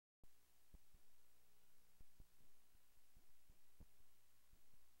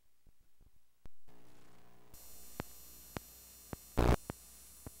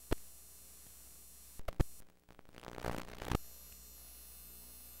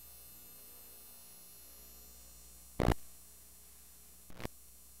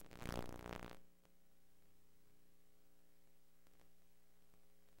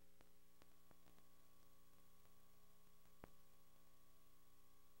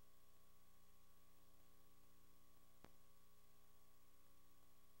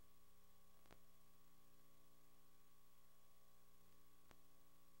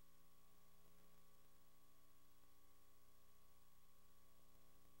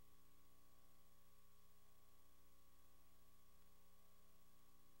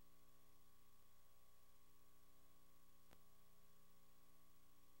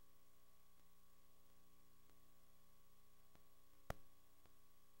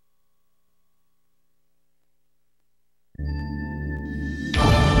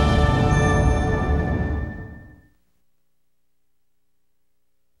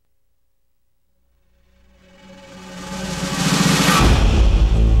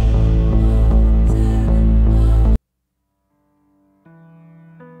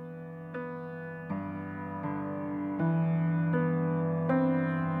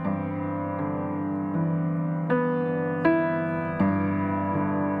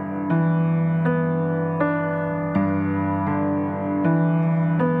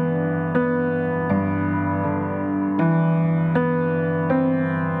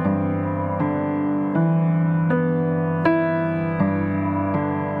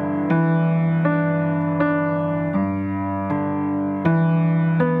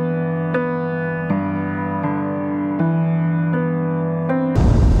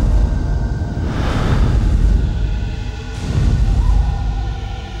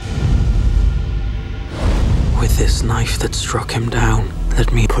This knife that struck him down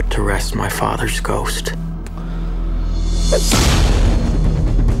let me put to rest my father's ghost.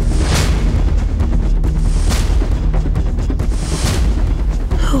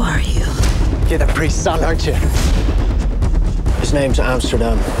 Who are you? You're the priest's son, aren't you? His name's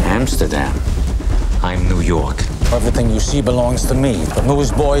Amsterdam. Amsterdam? I'm New York. Everything you see belongs to me. The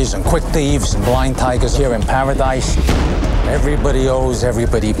newsboys and quick thieves and blind tigers here in paradise. Everybody owes,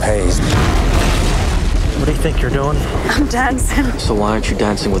 everybody pays. What do you think you're doing? I'm dancing. So why aren't you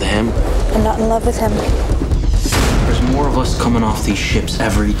dancing with him? I'm not in love with him. There's more of us coming off these ships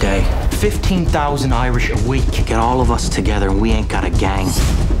every day. 15,000 Irish a week. Get all of us together and we ain't got a gang.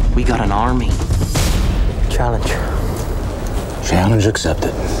 We got an army. Challenge. Challenge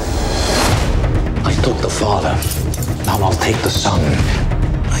accepted. I took the father. Now I'll take the son.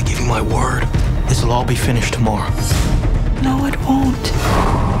 I give you my word. This'll all be finished tomorrow. No, it won't.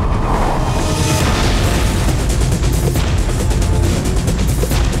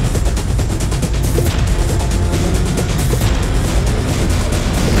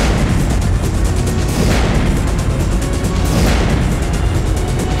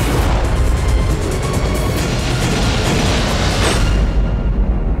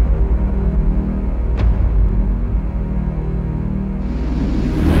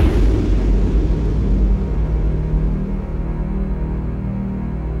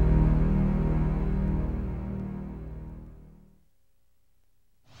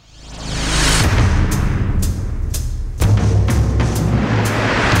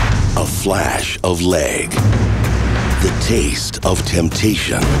 A flash of leg, the taste of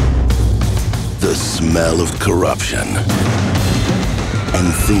temptation, the smell of corruption,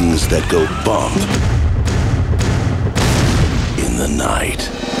 and things that go bump in the night.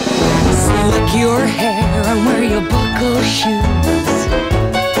 Slick your hair and wear your buckle shoes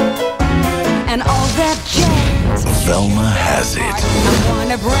and all that jazz. Velma has it. I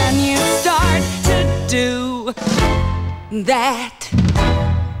want a brand new start to do that.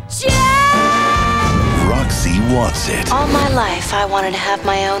 Roxy wants it. All my life, I wanted to have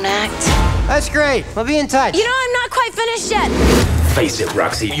my own act. That's great. We'll be in touch. You know, I'm not quite finished yet. Face it,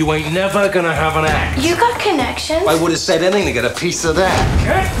 Roxy, you ain't never gonna have an act. You got connections? I would have said anything to get a piece of that.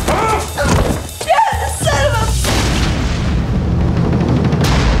 Get off! Yes, son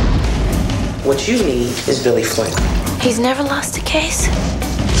of What you need is Billy Flynn. a... He's never lost a case.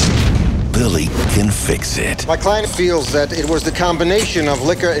 Billy can fix it. My client feels that it was the combination of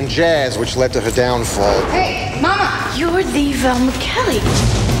liquor and jazz which led to her downfall. Hey, Mama! You're the Velma Kelly.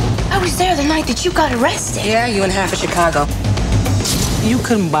 I was there the night that you got arrested. Yeah, you and half of Chicago. You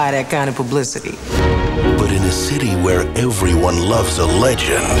couldn't buy that kind of publicity. But in a city where everyone loves a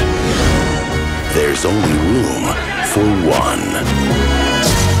legend, there's only room for one.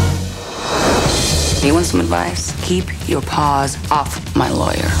 You want some advice? Keep your paws off my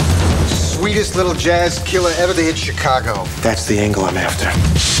lawyer. Sweetest little jazz killer ever to hit Chicago. That's the angle I'm after.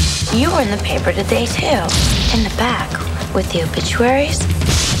 You were in the paper today, too. In the back, with the obituaries.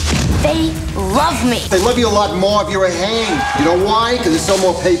 They love me. They love you a lot more if you're a hang. You know why? Because there's no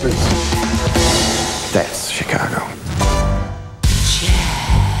more papers. That's Chicago.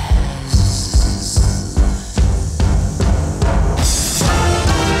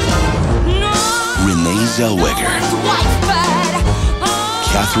 Renee Zellweger,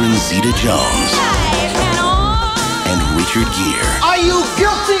 Catherine Zeta-Jones, and Richard Gere. Are you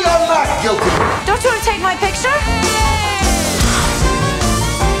guilty or not guilty? Don't you want to take my picture?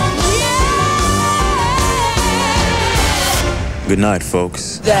 Good night,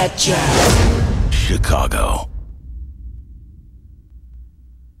 folks. That jazz. Chicago.